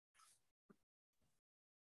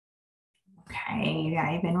Okay,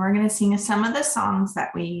 Ivan, we're going to sing some of the songs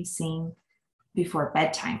that we sing before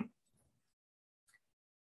bedtime.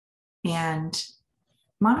 And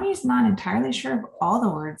Mommy's not entirely sure of all the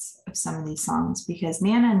words of some of these songs because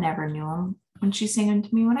Nana never knew them when she sang them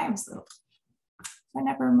to me when I was little. I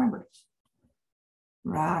never remembered.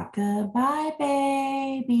 Rock-a-bye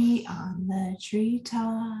baby on the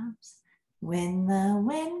treetops. When the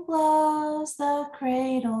wind blows, the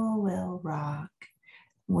cradle will rock.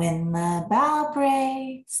 When the bough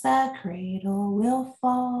breaks, the cradle will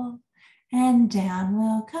fall, and down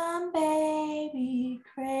will come baby,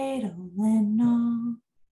 cradle and all.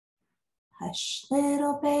 Hush,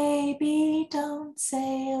 little baby, don't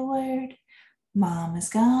say a word. Mama's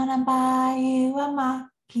gonna buy you a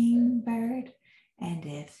mockingbird. And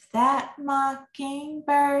if that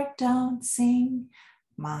mockingbird don't sing,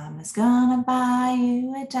 Mama's gonna buy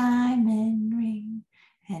you a diamond ring.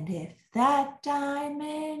 And if that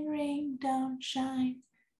diamond ring don't shine,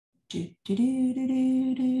 do do do do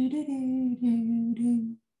do do do do do.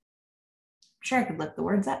 I'm sure I could look the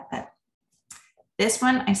words up, but this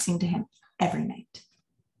one I sing to him every night.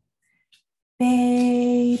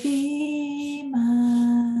 Baby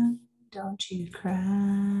mine, don't you cry.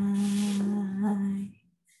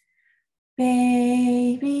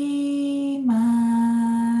 Baby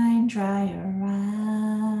mine, dry your eyes.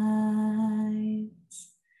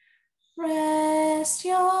 Rest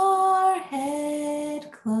your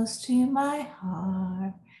head close to my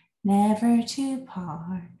heart, never to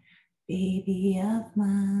part, baby of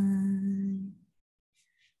mine.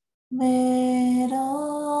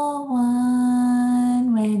 Little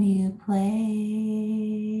one, when you play,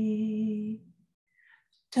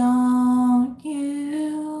 don't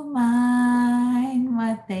you mind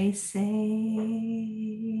what they say.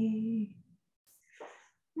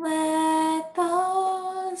 Let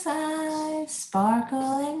those eyes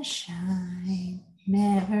sparkle and shine,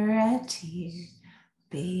 never a tear,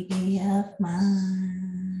 baby of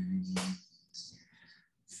mine.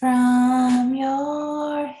 From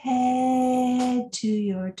your head to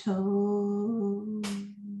your toes,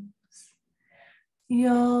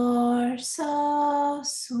 you're so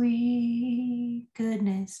sweet,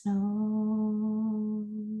 goodness knows.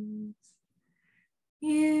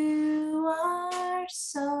 You are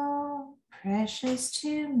so precious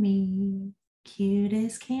to me, cute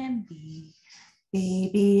as can be,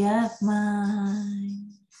 baby of mine.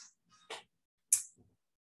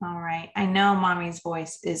 All right, I know Mommy's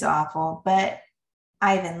voice is awful, but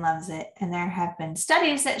Ivan loves it. And there have been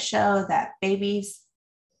studies that show that babies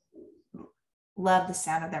love the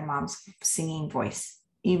sound of their mom's singing voice,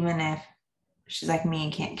 even if she's like me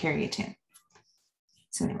and can't carry a tune.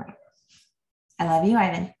 So anyway, I love you,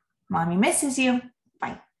 Ivan. Mommy misses you.